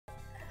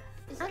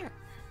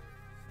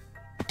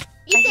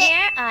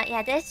Here,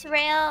 yeah, this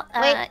rail,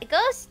 it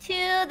goes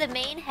to the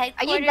main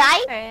headquarters. Are you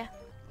dying?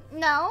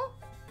 No.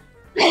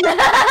 Wait,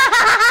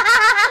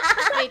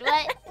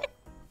 what?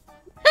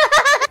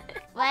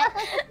 What?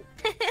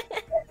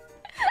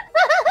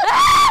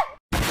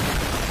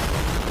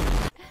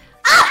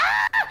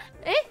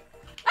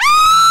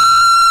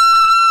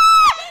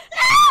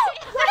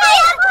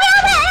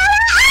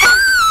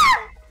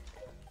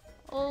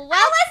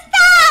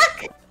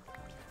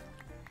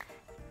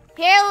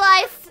 Here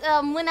lies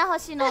Muna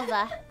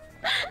Hoshinova.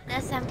 No,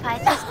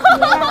 senpai, just the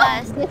two of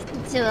us. Just the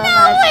two of us.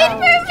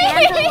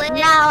 Wait for me!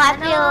 Now I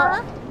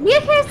feel... Do you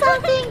hear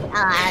something?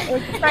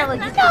 It's probably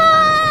just...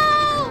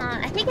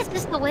 I think it's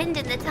just the wind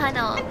in the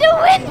tunnel. The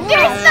wind!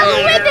 There's no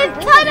wind in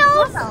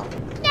tunnels!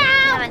 We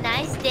have a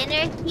nice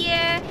dinner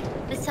here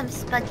with some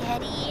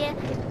spaghetti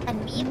and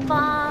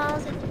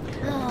meatballs.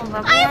 Oh,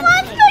 I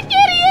want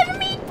spaghetti and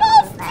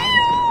meatballs too!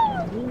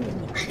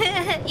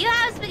 You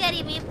have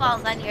spaghetti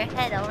meatballs on your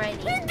head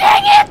already.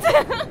 Dang it!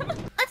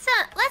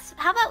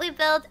 How about we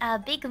build a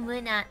big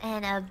Muna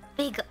and a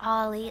big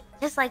Ollie,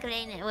 just like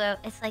Rain, where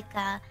it's like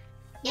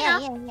Yeah.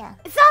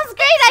 It sounds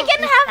great! I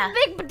can have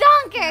big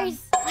badonkers!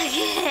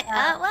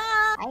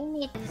 well, I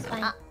need this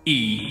one.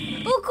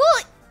 E. Oh,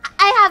 cool!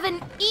 I have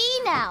an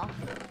E now.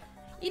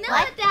 You know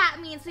what that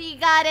means? So you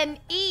got an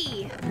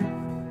E.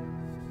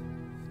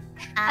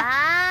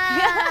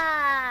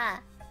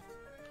 Ah.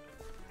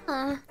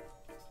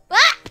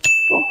 What?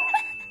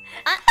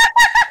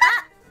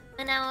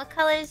 And now, what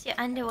color is your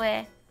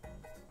underwear?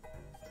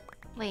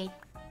 Wait.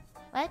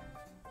 What?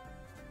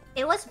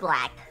 It was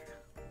black.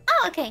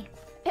 Oh, okay.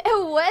 It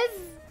was?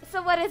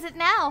 So what is it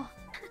now?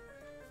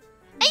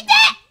 I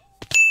did!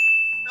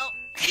 Oh.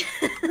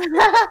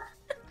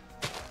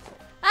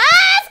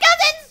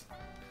 Skeletons!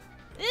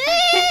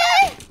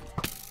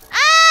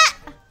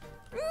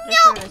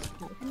 No!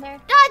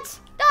 Dodge!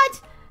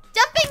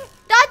 Jumping!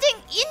 Dodging!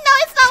 No,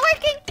 it's not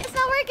working! It's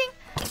not working!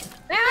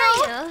 Where are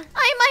you?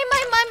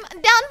 I'm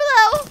down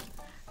below!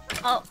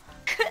 Oh.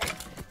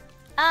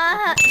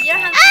 You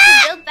don't have to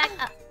build back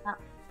up. Oh.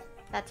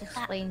 That's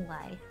explain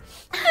why.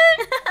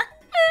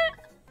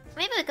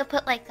 Maybe we could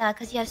put like,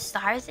 cause you have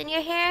stars in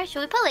your hair. Should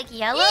we put like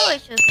yellow or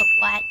should we put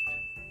white?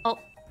 Oh.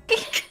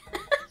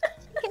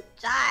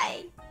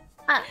 Die.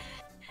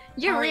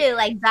 You Ollie. really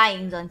like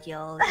dying, don't you?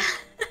 I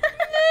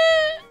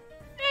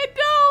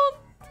don't!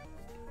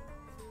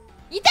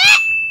 Eat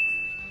it!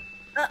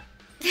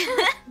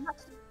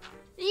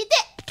 Eat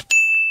it!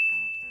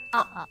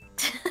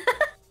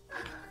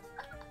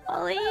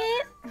 Ollie.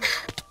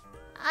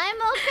 I'm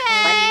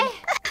okay.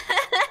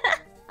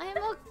 I'm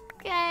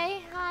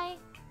okay. Hi.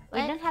 We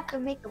don't have to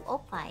make an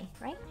opie,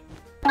 right?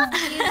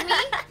 Excuse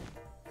me?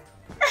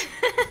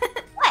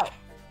 What?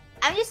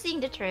 I'm just seeing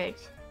the church.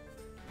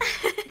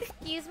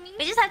 Excuse me?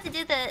 We just have to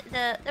do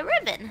the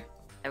ribbon.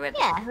 The ribbon.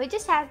 Yeah, we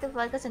just have to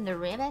focus on the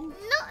ribbon.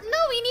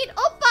 No, we need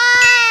oppa!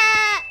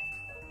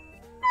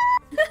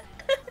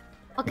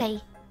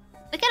 Okay.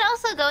 We could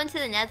also go into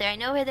the nether. I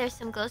know where there's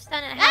some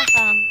glowstone and I have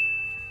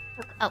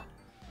oh.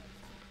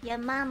 Your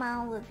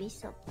mama would be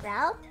so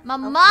proud. My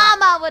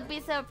mama would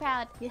be so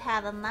proud. You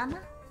have a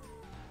mama?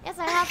 Yes,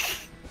 I have.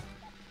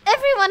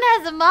 Everyone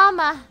has a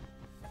mama.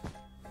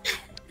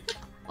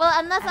 Well,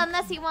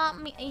 unless you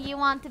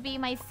want to be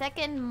my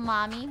second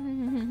mommy.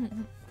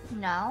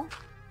 No.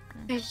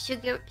 Your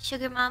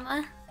sugar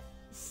mama.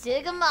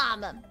 Sugar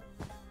mama.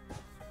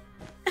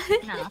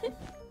 No.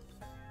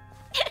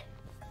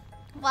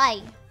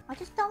 Why? I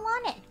just don't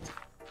want it.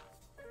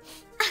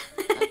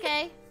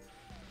 Okay.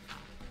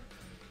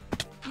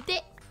 You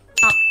did.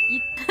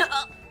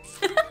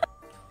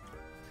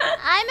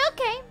 I'm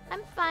okay.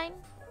 I'm fine.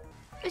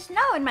 There's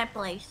snow in my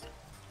place.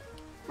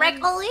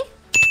 Right, Ollie?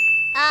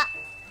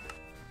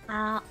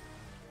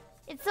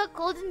 It's so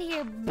cold in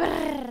here.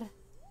 Brrr.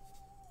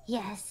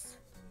 Yes.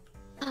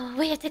 Oh,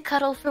 we have to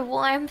cuddle for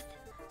warmth.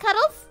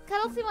 Cuddles?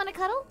 Cuddles, you wanna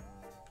cuddle?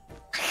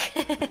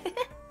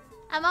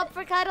 I'm up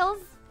for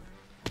cuddles.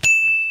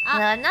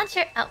 Well, I'm not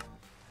sure. Oh.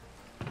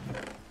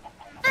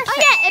 Oh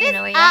yeah, it is.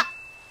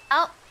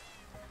 Oh.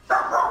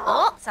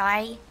 Oh,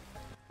 sorry.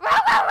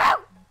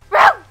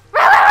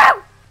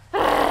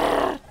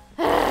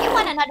 You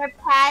want another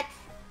pet?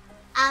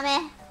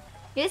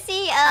 You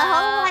see,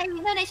 whole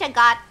Indonesia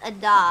got a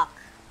dog.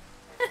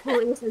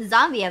 Who is a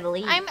zombie, I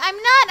believe. I'm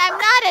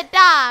not a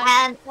dog.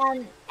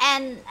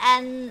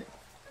 And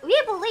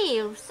we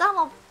believe some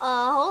of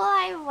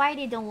whole why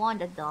they don't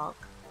want a dog.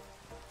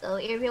 So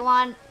if you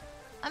want,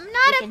 I'm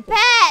not a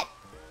pet.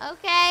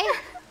 Okay.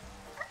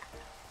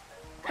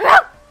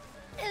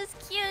 It was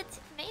cute.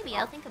 Maybe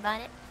I'll think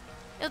about it.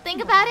 You'll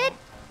think about it?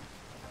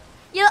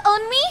 You'll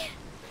own me?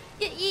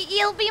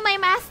 You'll be my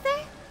master?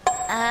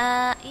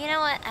 You know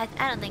what?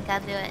 I don't think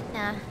I'll do it.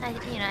 No, I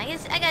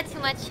guess I got too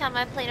much on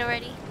my plate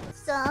already.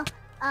 so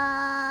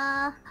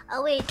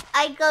oh wait,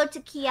 I go to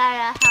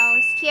Kiara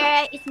house.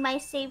 Kiara is my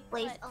safe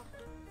place. Oh.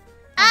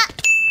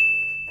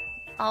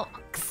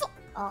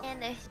 Oh.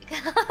 And there she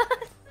goes.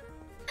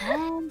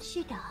 And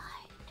she died.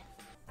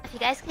 If you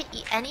guys could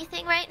eat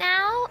anything right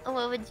now,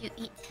 what would you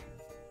eat?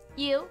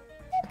 You?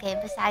 Okay,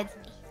 besides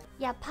me.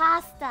 Yeah,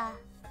 pasta.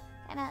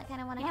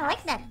 Kinda wanna. Yeah, I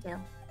like that too.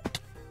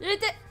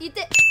 Eat it. Eat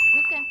it.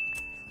 Okay.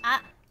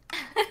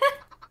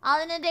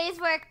 All in a day's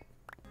work.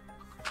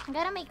 I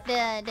gotta make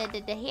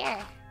the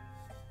hair.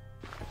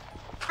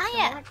 Ah,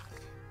 yeah.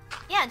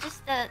 Yeah,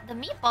 just the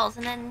meatballs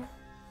and then...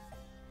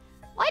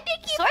 Why do you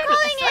keep Sort of,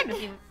 calling sort it?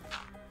 of you.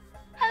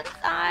 I'm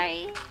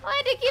sorry.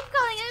 Why do you keep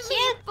calling it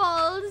Cute.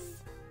 meatballs?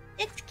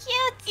 It's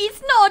cute.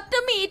 It's not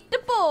the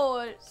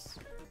meatballs.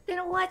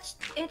 Then what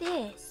it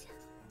is?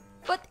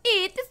 But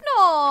it is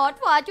not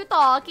what you're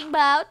talking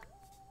about.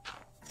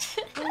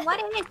 Then what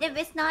it is if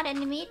it's not a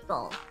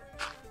meatball?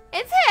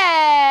 It's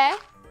hair.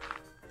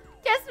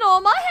 Just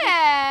normal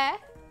hair.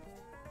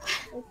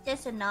 It's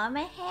just a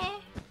normal hair.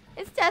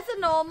 It's just a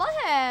normal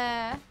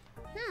hair.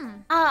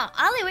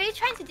 Ollie, what are you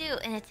trying to do?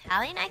 An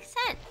Italian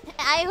accent?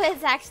 I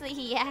was actually,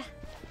 yeah.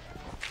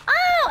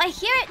 Oh, I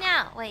hear it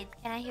now. Wait,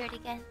 can I hear it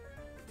again?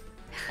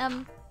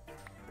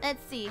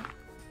 Let's see.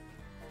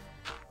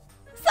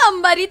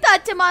 Somebody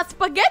touch my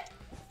spaghetti.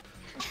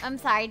 I'm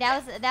sorry.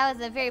 That was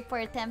a very poor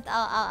attempt.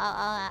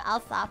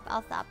 I'll stop.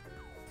 I'll stop.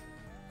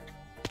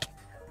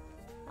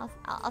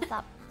 I'll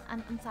stop.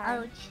 I'm sorry.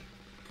 Ouch.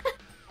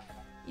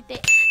 You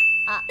take.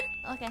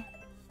 Okay.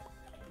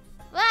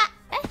 What?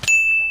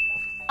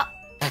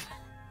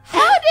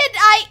 How did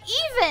I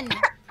even?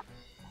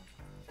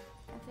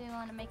 If you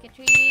want to make a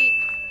treat.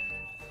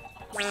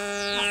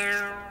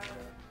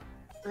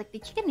 Like the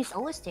chicken is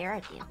always there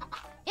at you.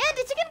 Yeah,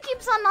 the chicken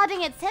keeps on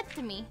nodding its head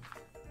to me.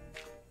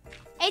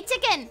 Hey,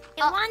 chicken!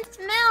 It wants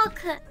milk.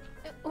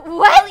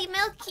 What? Ollie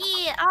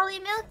Milky. Ollie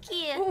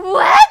Milky.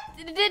 What?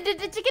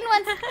 The chicken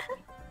wants...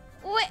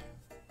 What?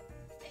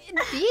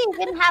 Do you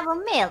even have a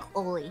milk,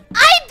 Ollie?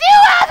 I do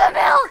have a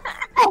milk!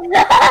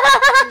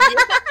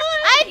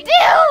 I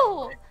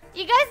do!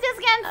 You guys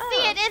just can't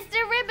see it. It's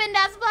the ribbon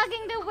that's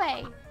blocking the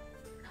way.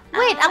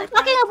 Wait, I'm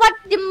talking about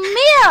the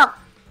milk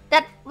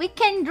that we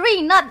can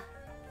drink, not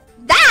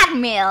that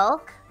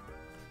milk.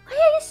 Why are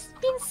you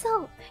being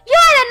so...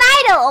 You're an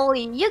idol,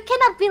 Ollie. You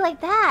cannot be like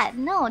that.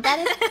 No, that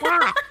is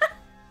bad.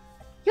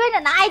 You're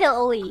an idol,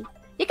 Ollie.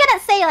 You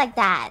cannot say like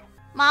that.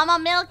 Mama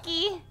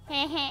Milky.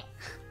 Heh.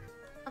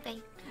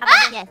 Okay. How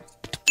about Yes.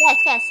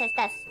 Yes,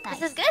 that's nice.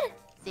 this? Is good?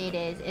 See, it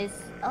is. It's...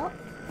 Oh.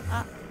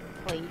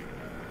 Wait.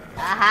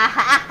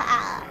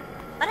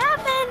 What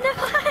happened?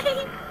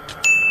 Why?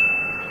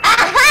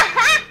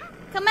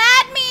 Come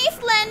at me,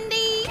 Slim!